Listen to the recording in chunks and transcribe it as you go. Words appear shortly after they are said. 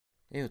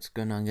Hey, what's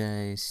going on,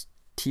 guys?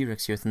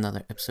 TWreckx here with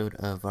another episode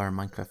of our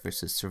Minecraft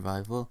versus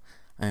Survival.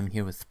 I'm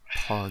here with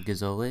Pog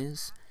as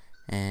always,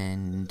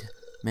 and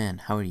man,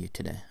 how are you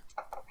today?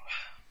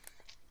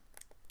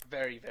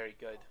 Very, very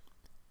good.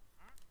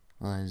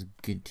 Well, that's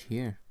good to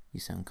hear. You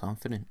sound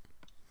confident.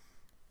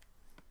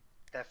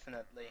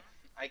 Definitely.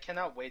 I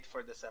cannot wait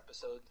for this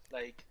episode.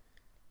 Like,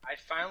 I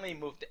finally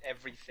moved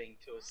everything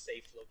to a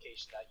safe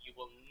location that you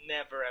will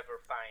never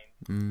ever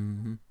find.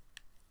 Mm-hmm.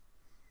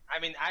 I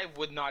mean, I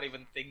would not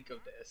even think of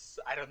this.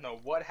 I don't know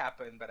what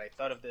happened, but I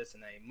thought of this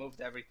and I moved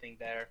everything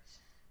there.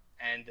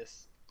 And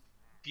this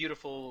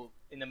beautiful,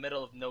 in the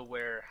middle of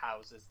nowhere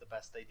house is the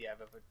best idea I've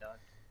ever done.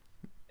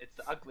 It's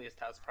the ugliest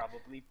house,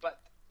 probably, but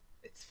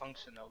it's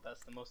functional.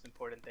 That's the most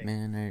important thing.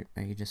 Man,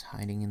 are you just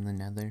hiding in the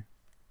nether?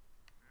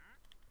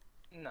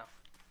 No.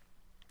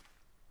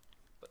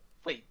 But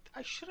wait,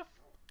 I should have.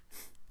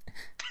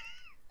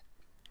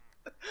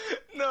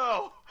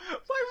 No!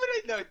 Why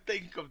would I not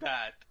think of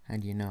that? How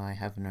do you know I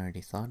haven't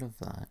already thought of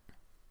that?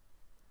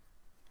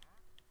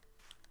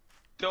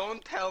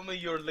 Don't tell me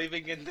you're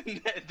living in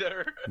the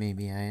nether.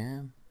 Maybe I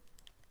am.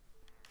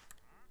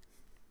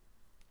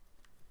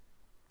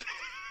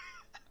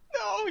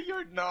 No,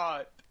 you're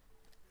not.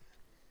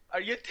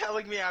 Are you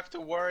telling me I have to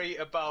worry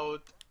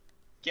about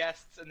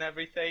guests and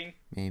everything?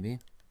 Maybe.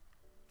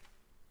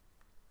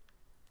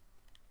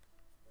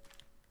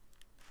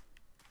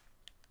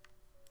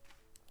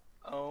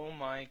 Oh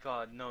my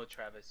god, no,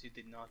 Travis, you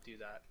did not do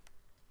that.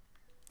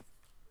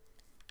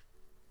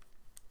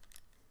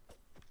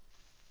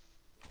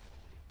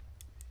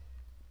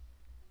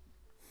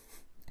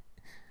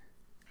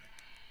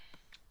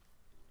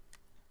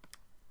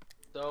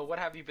 So, what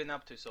have you been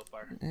up to so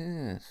far?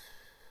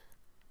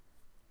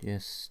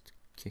 Just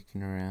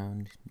kicking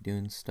around,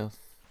 doing stuff.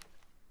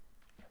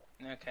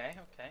 Okay,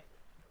 okay.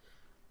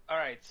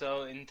 Alright,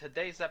 so in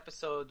today's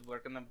episode, we're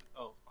gonna.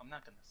 Oh, I'm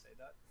not gonna say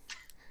that.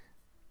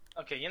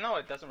 Okay, you know,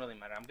 it doesn't really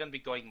matter. I'm gonna be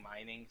going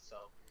mining, so.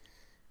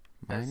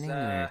 Because, Mining or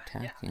yeah, I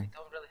attacking?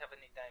 don't really have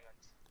any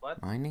diamonds. What?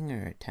 Mining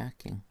or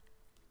attacking?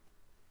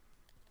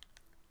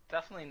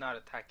 Definitely not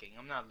attacking.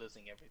 I'm not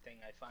losing everything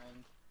I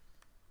find.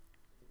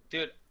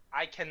 Dude,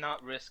 I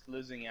cannot risk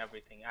losing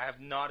everything. I have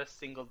not a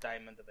single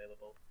diamond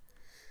available.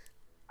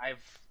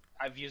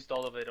 I've used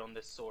all of it on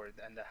the sword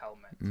and the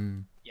helmet.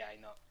 Yeah, I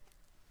know.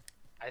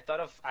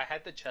 I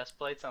had the chest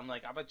plates. I'm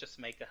like, I'm gonna just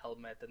make a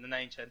helmet, and then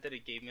I enchanted.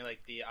 It gave me like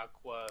the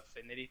aqua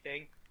affinity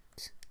thing.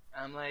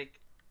 I'm like,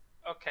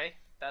 okay,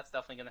 that's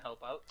definitely gonna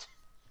help out.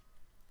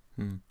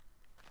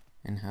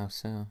 And how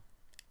so?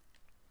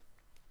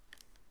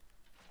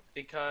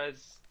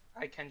 Because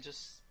I can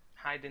just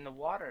hide in the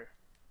water.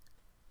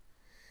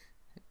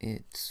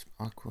 It's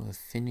aqua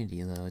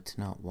affinity though, it's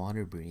not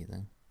water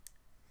breathing.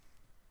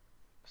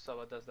 So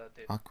what does that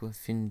do? Aqua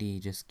affinity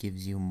just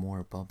gives you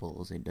more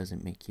bubbles, it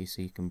doesn't make you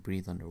so you can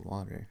breathe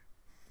underwater.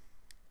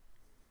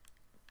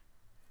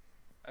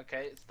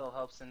 Okay, it still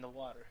helps in the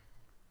water.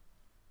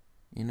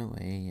 In a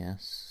way,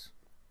 yes.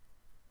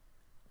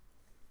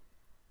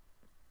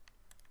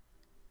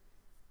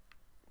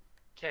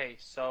 Okay,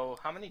 so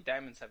how many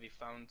diamonds have you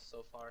found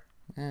so far?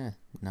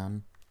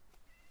 None.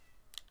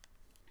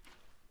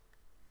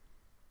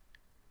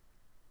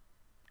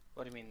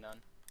 What do you mean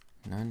none?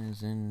 None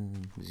is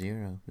in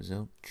zero.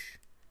 Zilch.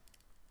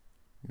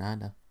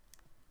 Nada.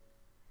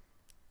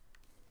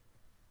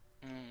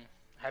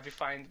 Have you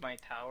found my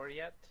tower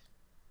yet?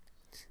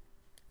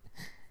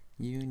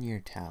 You and your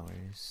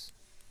towers.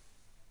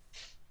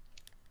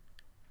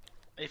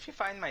 If you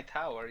find my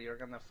tower, you're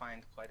gonna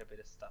find quite a bit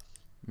of stuff.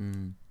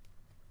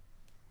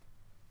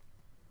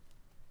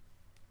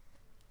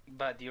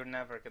 But you're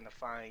never gonna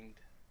find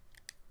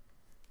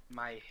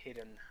my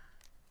hidden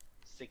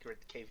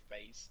secret cave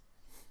base.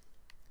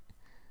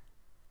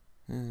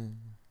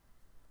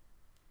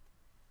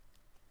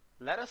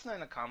 Let us know in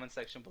the comment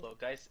section below,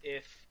 guys,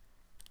 if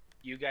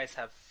you guys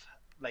have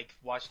like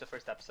watched the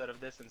first episode of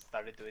this and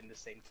started doing the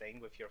same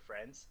thing with your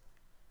friends,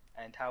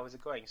 and how is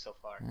it going so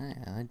far?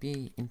 Yeah, that'd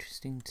be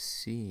interesting to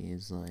see.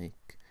 Is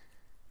like,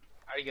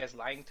 are you guys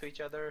lying to each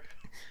other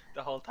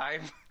the whole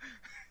time?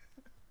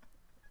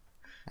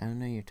 I don't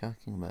know what you're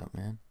talking about,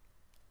 man.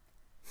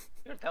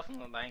 You're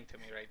definitely lying to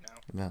me right now.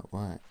 About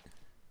what?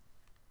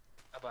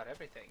 About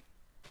everything.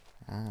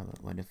 Ah,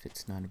 but what if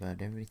it's not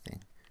about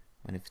everything?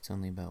 What if it's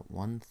only about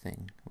one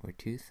thing or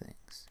two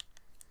things?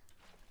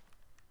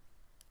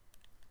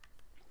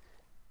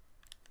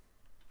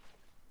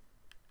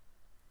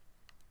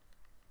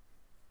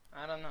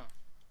 I don't know.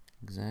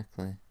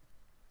 Exactly.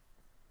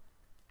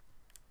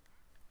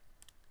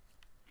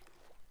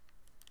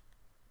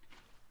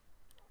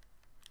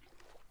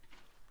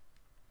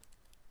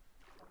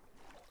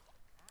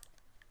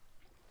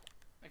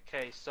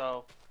 Okay,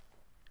 so...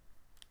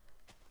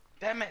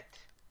 Damn it!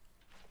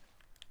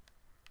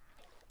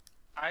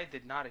 I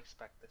did not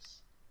expect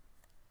this.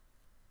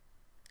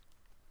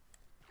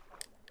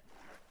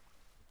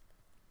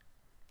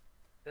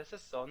 This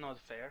is so not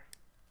fair.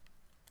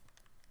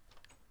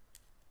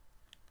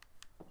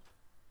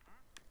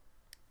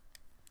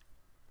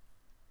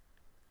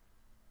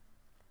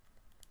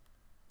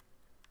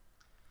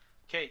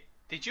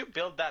 Did you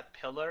build that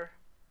pillar?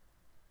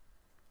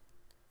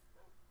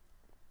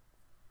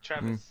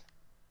 Travis,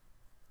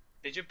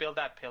 did you build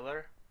that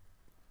pillar?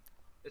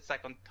 It's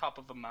like on top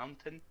of a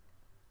mountain?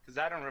 Because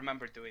I don't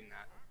remember doing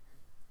that.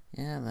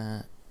 Yeah,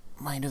 that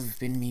might have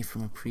been me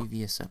from a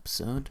previous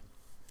episode.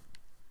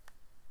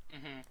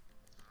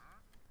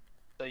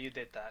 So you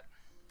did that.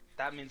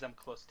 That means I'm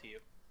close to you.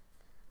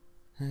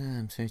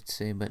 I'm sorry to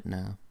say, but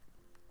no.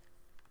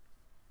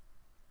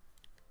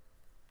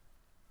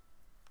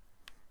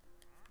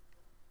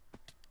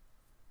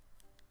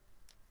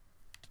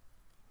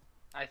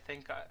 I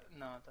think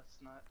no, that's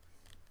not.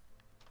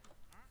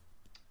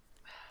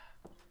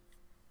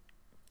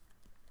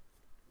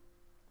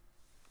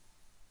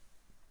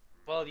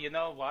 Well, you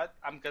know what?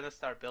 I'm gonna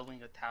start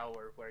building a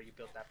tower where you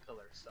built that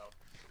pillar, so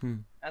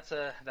that's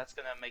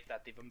gonna make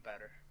that even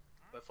better.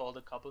 With all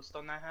the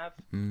cobblestone I have.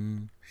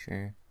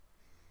 Sure.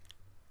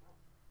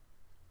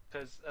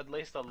 Because at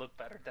least I'll look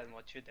better than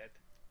what you did.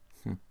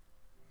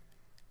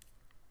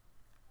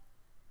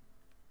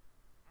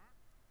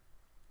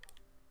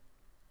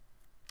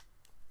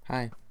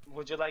 Hi.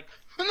 Would you like?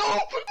 No!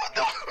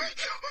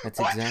 That's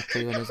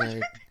exactly what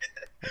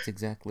That's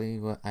exactly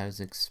what I was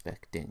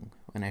expecting.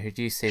 When I heard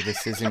you say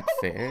this isn't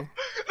fair.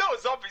 No,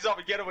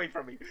 zombie, get away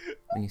from me.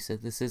 When you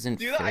said this isn't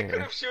Dude, fair. I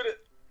could have shoot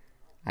it.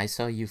 I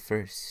saw you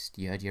first.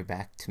 You had your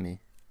back to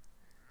me.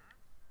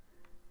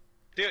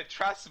 Dude,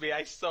 trust me,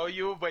 I saw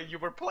you when you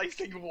were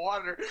placing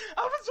water.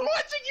 I was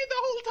watching you the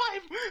whole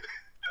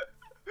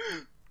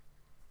time.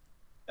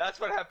 That's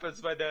what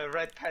happens when the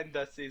red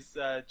panda sees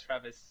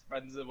Travis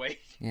runs away.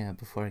 Yeah,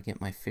 before I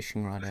get my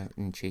fishing rod out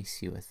and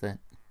chase you with it.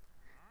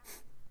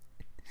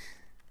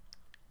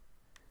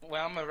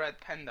 Well, I'm a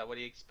red panda, what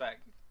do you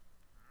expect?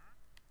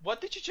 What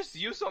did you just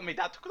use on me?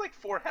 That took like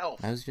 4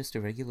 health. That was just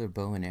a regular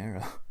bow and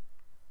arrow.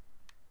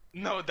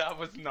 No, that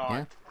was not.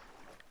 Yeah.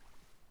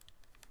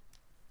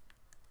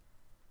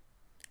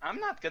 I'm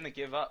not gonna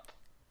give up.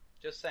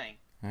 Just saying.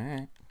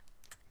 Alright.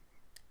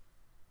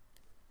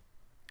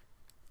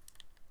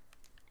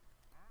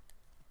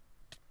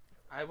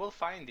 I will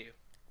find you.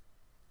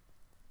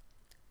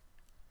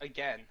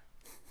 Again.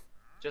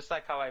 Just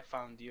like how I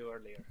found you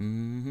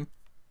earlier.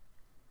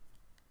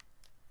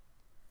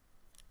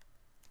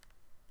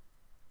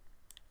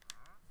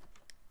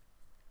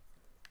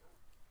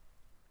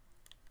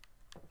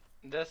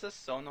 This is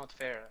so not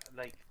fair.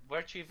 Like,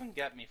 where'd you even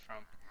get me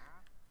from?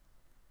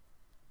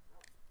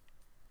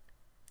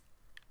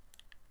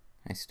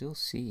 I still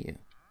see you.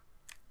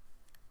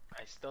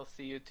 I still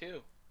see you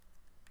too.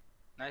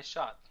 Nice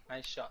shot.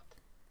 Nice shot.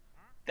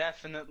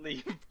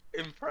 Definitely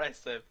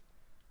impressive.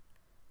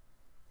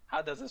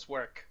 How does this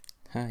work?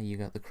 Ha, you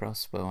got the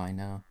crossbow, I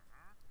know.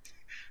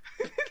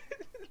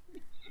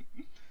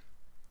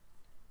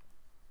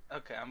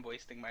 Okay, I'm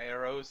wasting my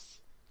arrows.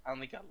 I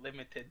only got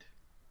limited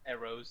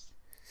arrows.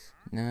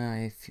 No,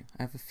 I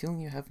have a feeling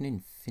you have an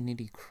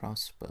infinity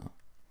crossbow.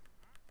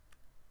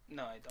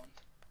 No, I don't.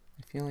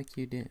 I feel like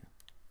you do.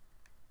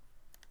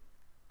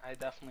 I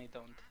definitely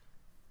don't.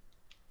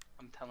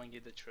 I'm telling you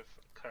the truth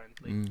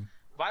currently.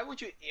 Why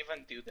would you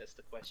even do this,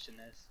 the question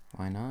is?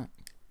 Why not?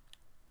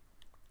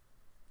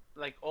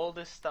 Like, all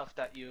this stuff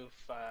that you've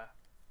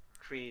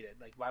created,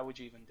 like, why would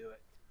you even do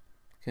it?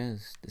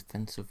 Because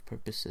defensive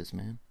purposes,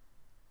 man.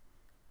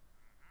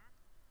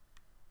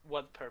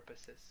 What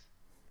purposes?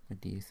 What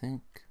do you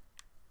think?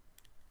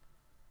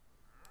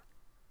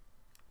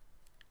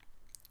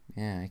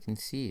 Yeah, I can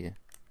see you.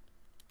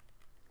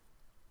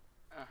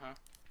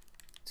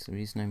 It's the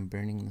reason I'm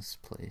burning this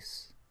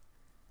place.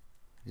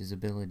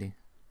 Visibility.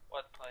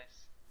 What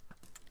place?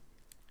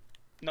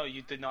 No,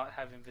 you did not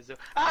have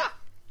invisible. Ah!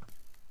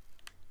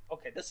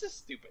 Okay, this is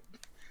stupid.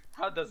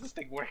 How does this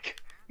thing work?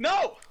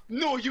 No!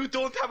 No, you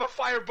don't have a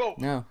fire bow!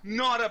 No.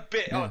 Not a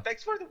bit! No. Oh,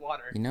 thanks for the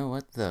water. You know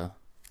what, though?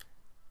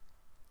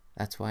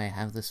 That's why I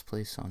have this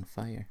place on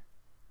fire.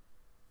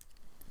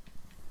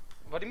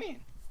 What do you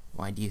mean?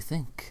 Why do you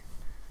think?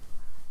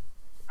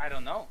 I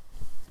don't know.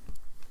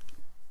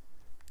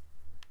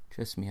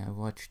 Trust me, I've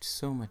watched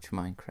so much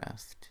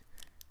Minecraft.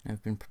 And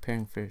I've been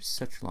preparing for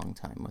such a long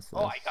time with this.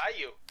 Oh, I got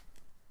you.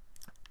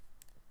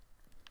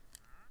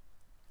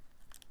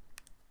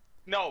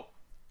 No.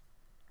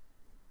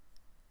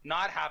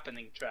 Not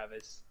happening,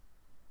 Travis.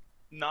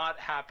 Not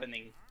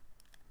happening.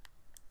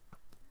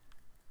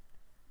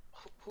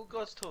 Who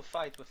goes to a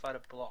fight without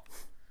a block?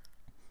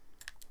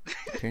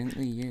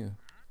 Apparently you.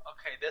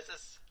 Okay,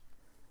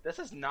 this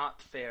is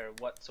not fair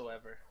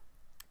whatsoever.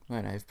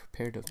 What, I've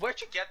prepared a...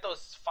 Where'd you get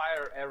those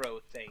fire arrow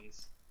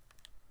things?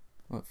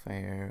 What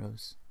fire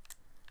arrows?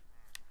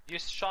 You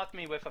shot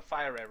me with a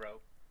fire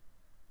arrow.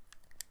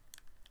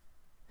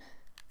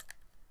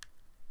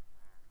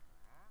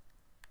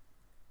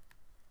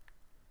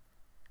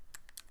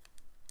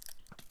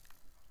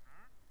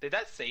 Did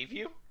that save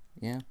you?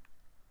 Yeah.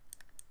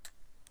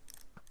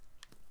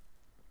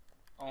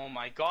 Oh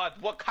my god,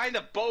 what kind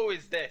of bow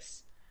is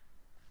this?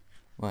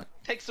 What?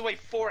 Takes away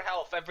 4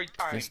 health every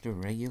time. Just a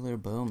regular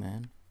bow,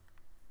 man.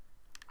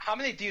 How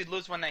many do you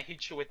lose when I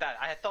hit you with that?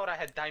 I thought I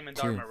had diamond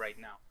 2. armor right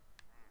now.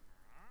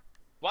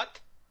 What?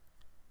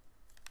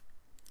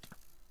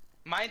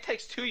 Mine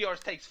takes 2, yours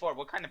takes 4.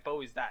 What kind of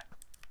bow is that?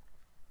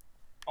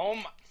 Oh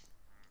my...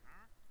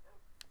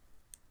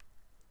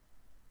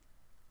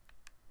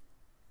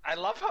 I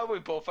love how we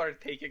both are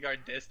taking our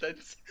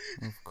distance.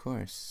 Of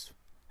course.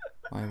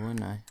 Why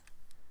wouldn't I?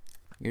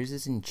 Yours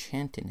is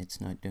enchanting, it's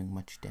not doing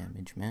much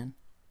damage, man.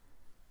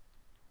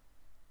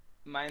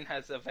 Mine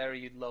has a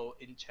very low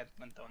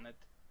enchantment on it.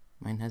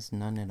 Mine has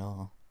none at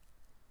all.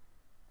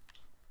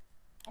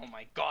 Oh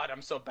my god,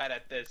 I'm so bad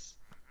at this.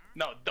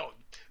 No,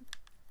 don't.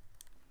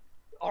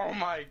 Oh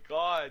my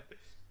god.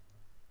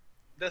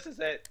 This is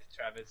it,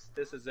 Travis.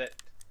 This is it.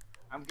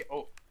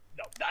 Oh,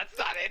 no, that's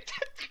not it.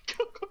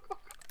 Go, go, go.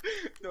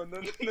 No,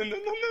 no, no, no, no,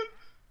 no,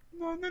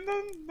 no. No, no,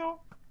 no, no.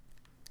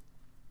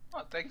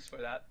 Oh, thanks for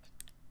that.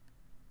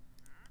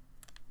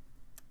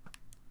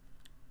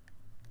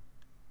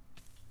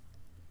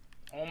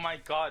 Oh my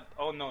god.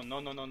 Oh no, no,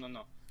 no, no, no,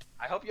 no.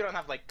 I hope you don't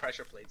have like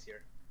pressure plates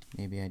here.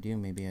 Maybe I do,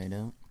 maybe I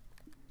don't.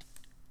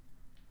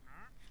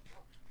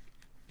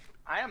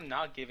 I am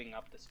not giving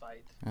up this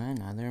fight.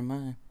 Neither am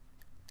I.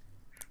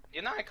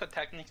 You know, I could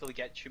technically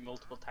get you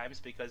multiple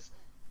times because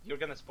you're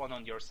gonna spawn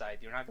on your side.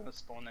 You're not gonna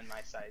spawn on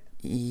my side.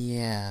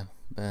 Yeah,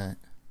 but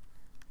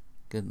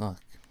good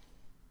luck.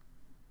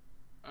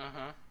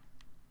 Uh-huh.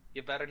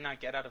 You better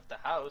not get out of the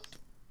house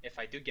if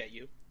I do get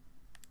you.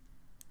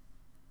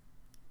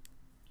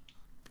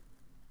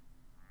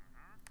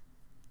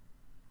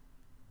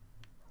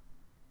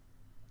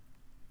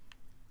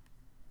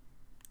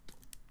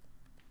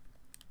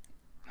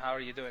 How are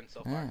you doing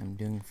so far? I'm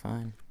doing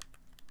fine.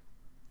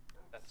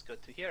 That's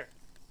good to hear.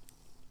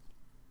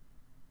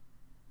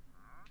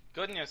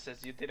 Good news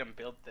is you didn't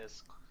build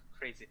this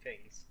crazy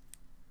things.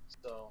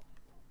 So,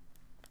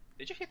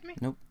 did you hit me?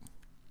 Nope.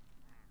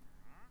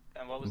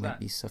 And what was Might that?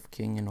 be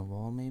suffocating in a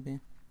wall,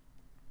 maybe?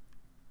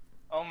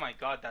 Oh my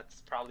god,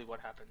 that's probably what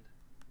happened.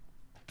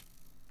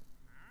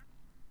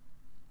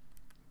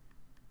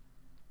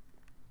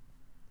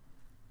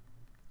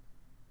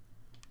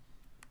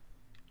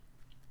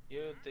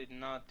 You did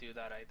not do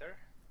that either.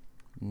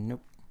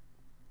 Nope.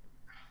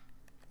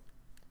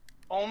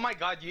 Oh my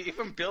god, you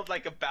even built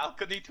like a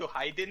balcony to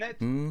hide in it?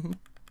 Mm-hmm.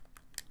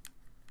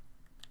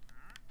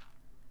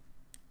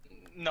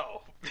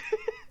 No.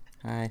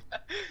 Hi.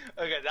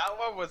 Okay, that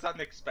one was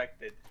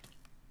unexpected.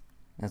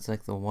 That's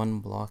like the one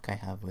block I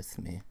have with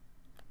me.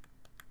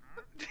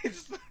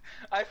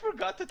 I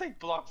forgot to take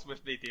blocks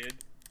with me, dude.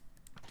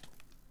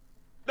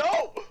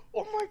 No!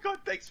 Oh my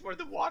god, thanks for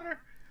the water.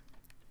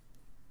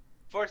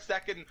 For a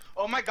second.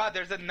 Oh my god,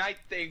 there's a night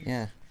thing.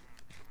 Yeah.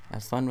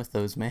 Have fun with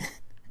those, man.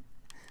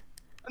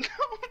 No.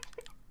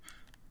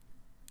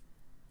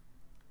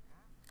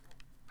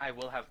 I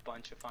will have a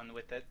bunch of fun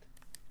with it.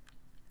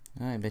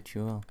 I bet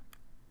you will.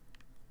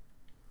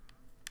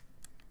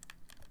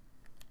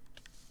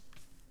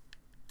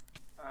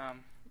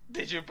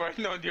 Did you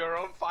burn on your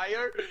own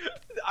fire?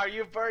 Are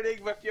you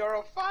burning with your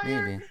own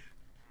fire? Maybe.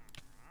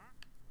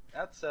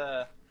 That's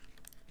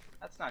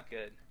not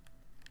good.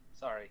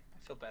 Sorry,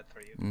 I feel bad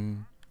for you.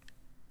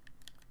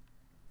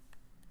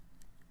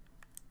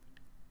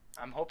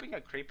 I'm hoping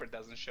a creeper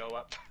doesn't show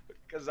up,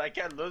 because I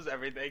can't lose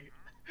everything.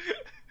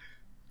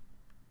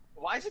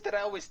 Why is it that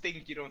I always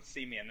think you don't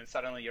see me, and then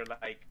suddenly you're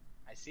like,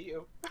 I see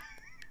you.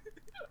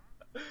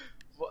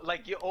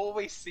 Like, you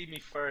always see me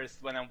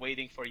first when I'm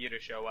waiting for you to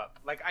show up.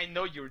 Like, I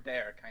know you're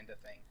there, kind of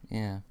thing.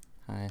 Yeah.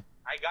 Hi.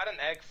 I got an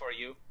egg for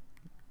you.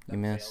 You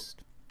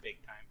missed. Big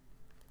time.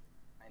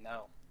 I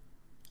know.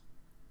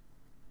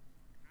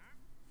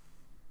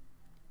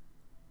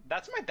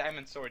 That's my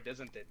diamond sword,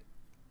 isn't it?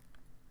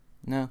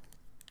 No.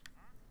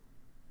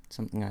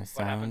 Something I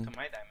What happened found. to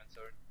my diamond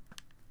sword?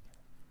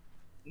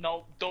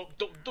 No, don't.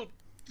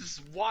 This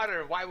is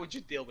water. Why would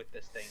you deal with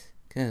this thing?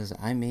 Because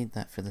I made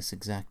that for this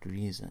exact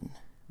reason.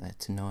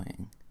 That's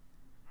annoying.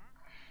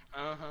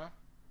 Uh-huh.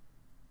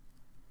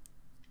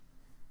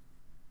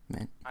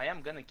 Man, I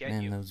am gonna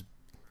get you. those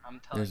I'm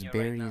telling those you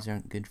berries right now.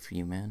 aren't good for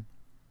you, man.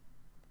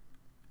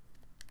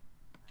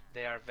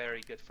 They are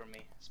very good for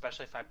me,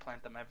 especially if I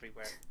plant them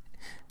everywhere.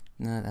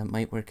 No, that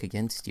might work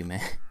against you,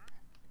 man.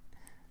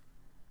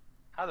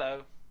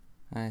 Hello.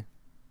 Hi.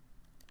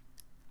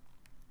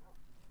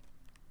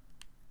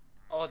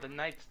 Oh, the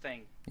night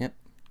thing. Yep.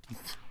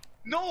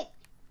 No!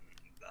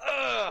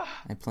 Ugh!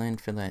 I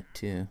planned for that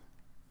too.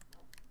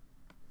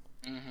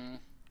 Mm-hmm.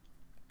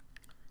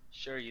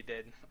 Sure you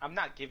did. I'm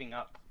not giving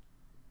up.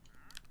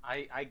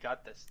 I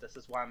got this. This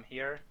is why I'm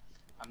here.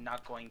 I'm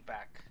not going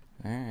back.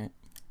 Alright.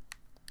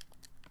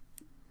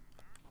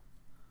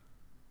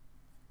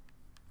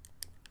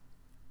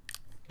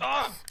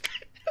 Ah!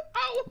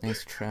 Ow!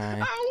 Nice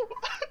try. Ow!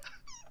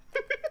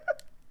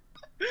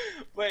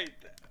 Wait,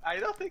 I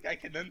don't think I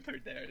can enter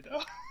there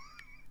though.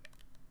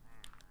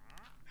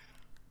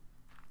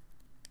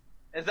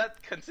 Is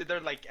that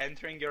considered like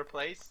entering your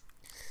place?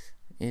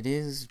 It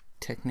is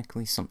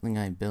technically something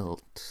I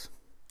built.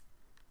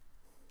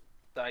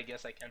 So I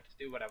guess I can't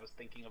do what I was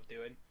thinking of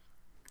doing.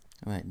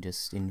 What,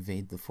 just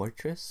invade the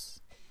fortress?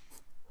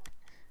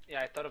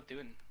 Yeah, I thought of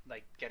doing,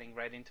 like, getting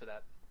right into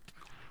that.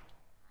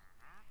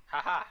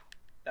 Haha!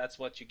 That's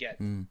what you get.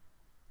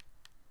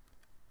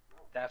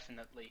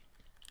 Definitely.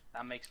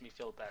 That makes me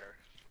feel better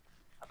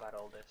about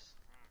all this.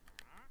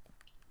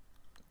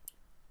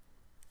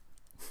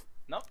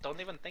 Nope, don't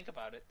even think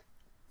about it.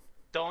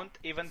 Don't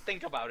even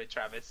think about it,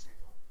 Travis.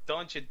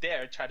 Don't you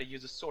dare try to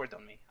use a sword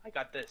on me. I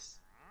got this.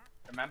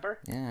 Remember?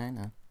 Yeah, I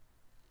know.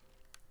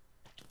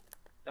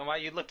 Then why are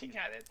you looking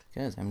at it?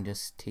 Because I'm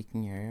just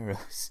taking your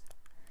arrows.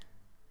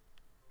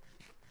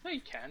 No,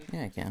 you can.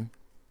 Yeah, I can.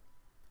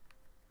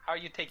 How are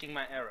you taking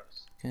my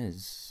arrows?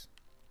 Because...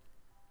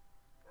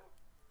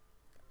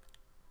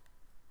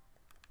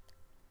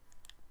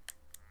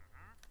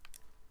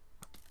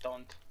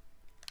 Don't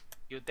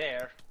you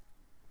dare.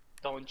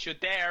 Don't you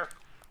dare.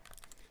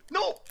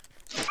 No!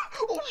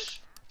 Oh,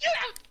 get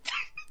out!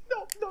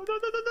 No, no, no,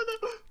 no, no, no,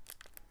 no.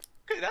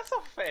 Okay, that's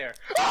not fair.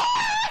 No!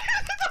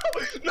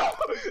 No!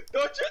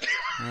 Don't you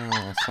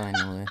Oh,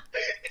 finally.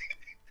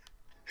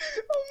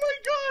 Oh my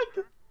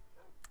god!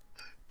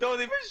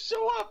 Don't even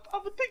show up!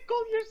 I'm gonna take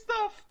all your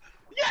stuff!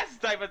 Yes!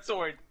 Diamond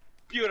sword!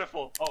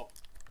 Beautiful! Oh.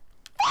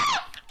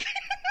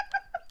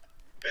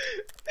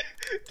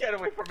 Get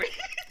away from me!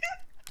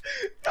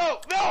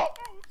 No! No!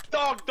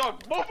 Dog!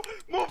 Dog! Move!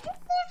 Move! Move!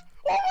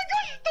 Oh my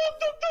gosh! Dog!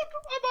 Dog! Dog!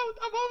 I'm out!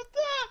 I'm out!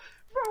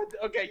 Run!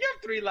 Okay, you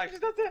have 3 lives.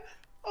 That's it.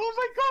 Oh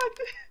my god!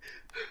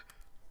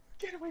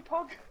 Get away,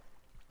 Pog!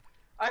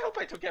 I hope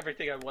I took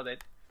everything I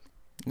wanted.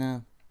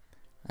 No.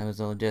 That was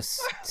all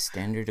just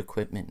standard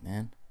equipment,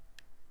 man.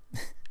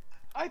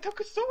 I took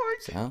a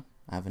sword! So,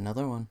 I have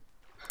another one.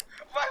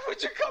 Why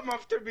would you come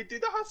after me? Do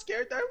you know how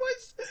scared I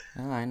was?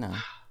 Oh, I know.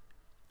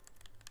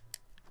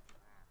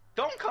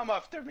 Don't come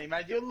after me,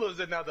 man. You'll lose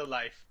another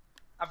life.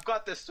 I've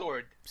got this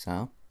sword.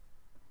 So?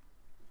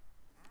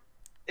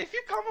 If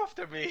you come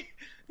after me...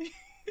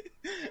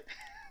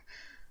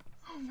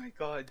 Oh my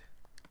god.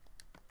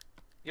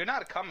 You're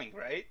not coming,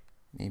 right?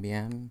 Maybe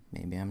I'm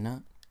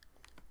not.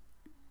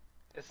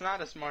 It's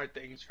not a smart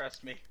thing,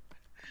 trust me.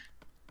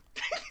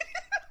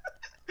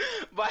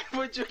 Why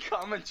would you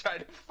come and try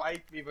to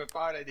fight me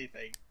without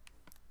anything?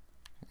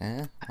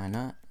 Why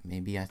not?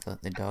 Maybe I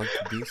thought the dog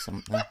could do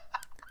something.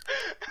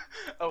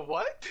 A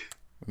what?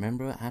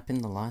 Remember what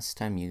happened the last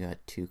time you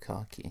got too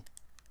cocky?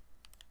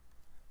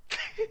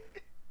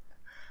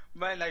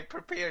 Man, I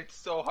prepared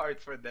so hard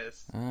for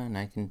this. And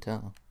I can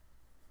tell.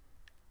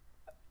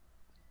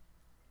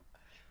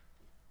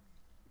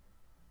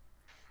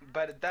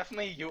 But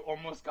definitely you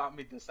almost got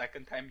me the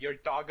second time. Your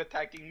dog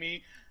attacking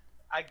me.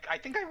 I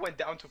think I went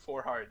down to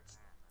 4 hearts.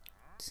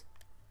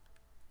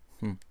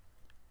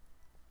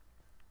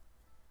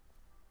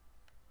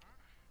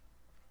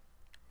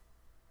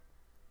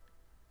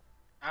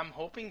 I'm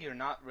hoping you're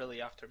not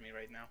really after me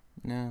right now.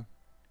 No.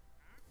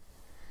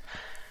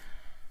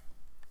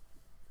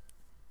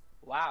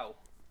 Wow.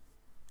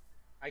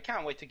 I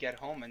can't wait to get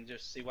home and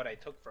just see what I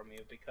took from you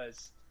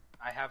because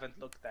I haven't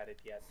looked at it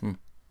yet.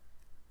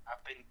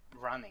 I've been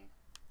running.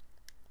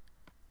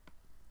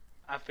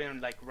 I've been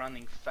like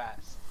running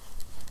fast.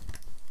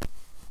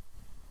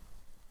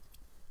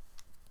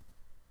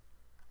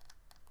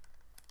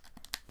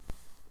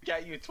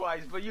 Got you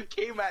twice, but you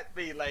came at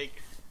me like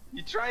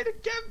you tried to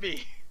get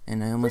me.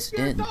 And I almost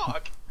You're a did.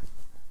 dog.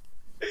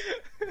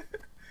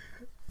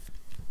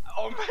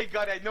 Oh my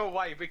god, I know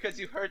why. Because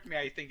you hurt me,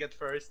 I think, at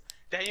first.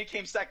 Then you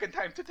came second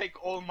time to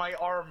take all my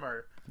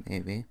armor.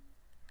 Maybe.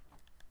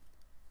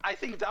 I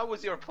think that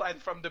was your plan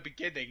from the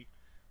beginning.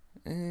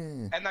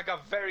 And I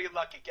got very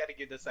lucky getting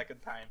you the second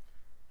time.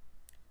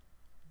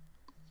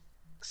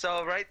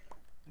 So, right?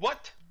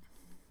 What?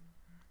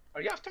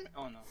 Are you after me?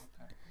 Oh no.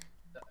 Okay.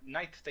 The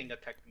night thing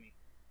attacked me.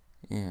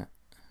 Yeah.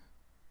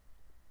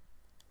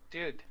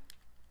 Dude.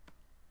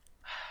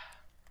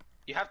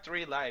 You have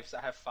 3 lives,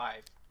 I have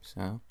 5.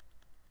 So?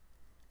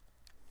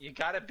 You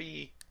gotta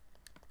be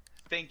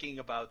thinking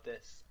about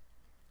this.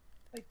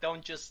 Like,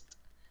 don't just...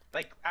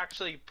 Like,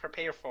 actually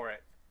prepare for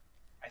it.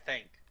 I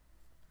think.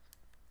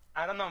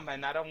 I don't know,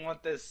 man. I don't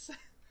want this...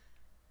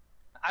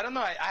 I don't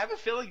know. I have a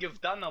feeling you've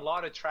done a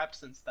lot of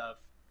traps and stuff.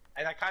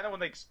 And I kind of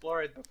want to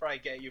explore it before I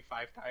get you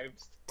 5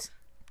 times.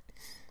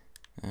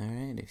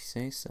 Alright, if you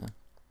say so.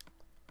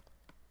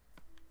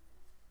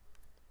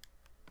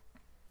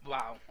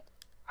 Wow.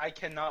 I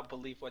cannot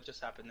believe what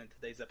just happened in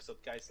today's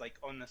episode, guys. Like,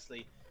 honestly,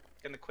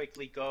 I'm gonna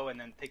quickly go and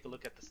then take a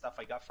look at the stuff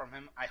I got from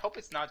him. I hope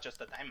it's not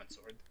just a diamond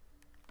sword.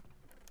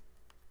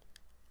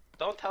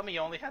 Don't tell me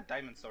you only had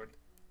diamond sword.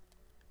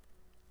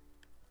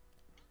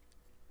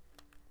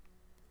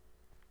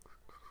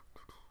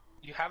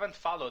 You haven't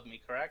followed me,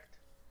 correct?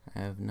 I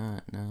have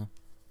not, no.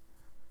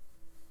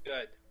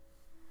 Good.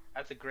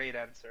 That's a great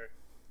answer.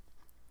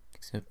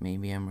 Except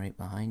maybe I'm right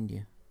behind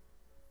you.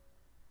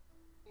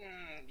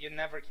 You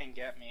never can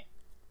get me.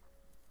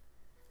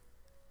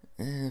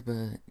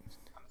 But...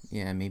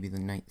 yeah, maybe the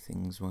night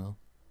things will.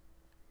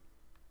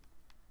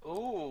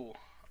 Ooh.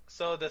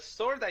 So the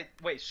sword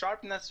wait,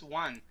 sharpness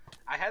 1.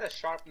 I had a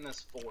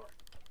sharpness 4.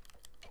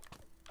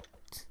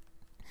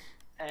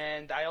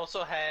 And I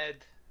also had...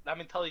 Let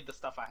me tell you the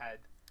stuff I had.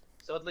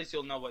 So at least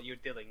you'll know what you're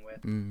dealing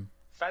with.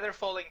 Feather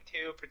falling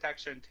 2,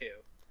 protection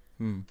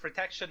 2.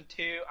 Protection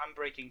 2,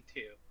 unbreaking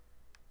 2.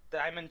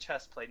 diamond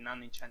chestplate,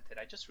 non-enchanted.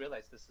 I just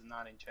realized this is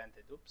not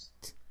enchanted. Oops.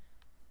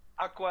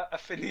 Aqua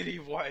Affinity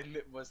 1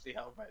 was the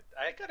helmet.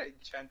 I gotta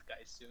enchant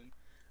guys soon.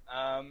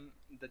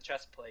 The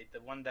chestplate,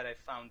 the one that I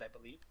found, I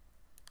believe.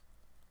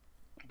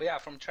 But yeah,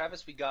 from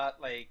Travis we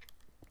got like,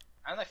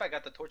 I don't know if I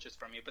got the torches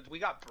from you, but we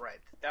got bread.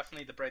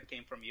 Definitely the bread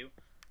came from you.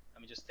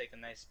 Let me just take a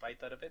nice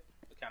bite out of it.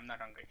 Okay, I'm not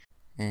hungry.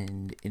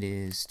 And it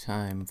is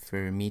time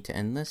for me to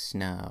end this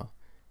now.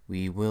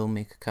 We will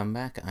make a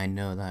comeback, I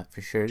know that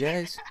for sure,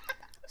 guys.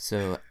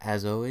 So,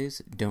 as always,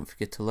 don't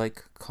forget to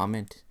like,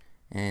 comment,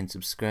 and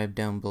subscribe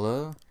down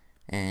below.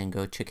 And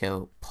go check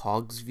out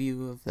Pog's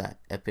view of that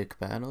epic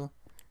battle.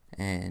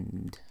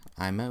 And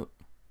I'm out.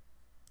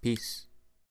 Peace.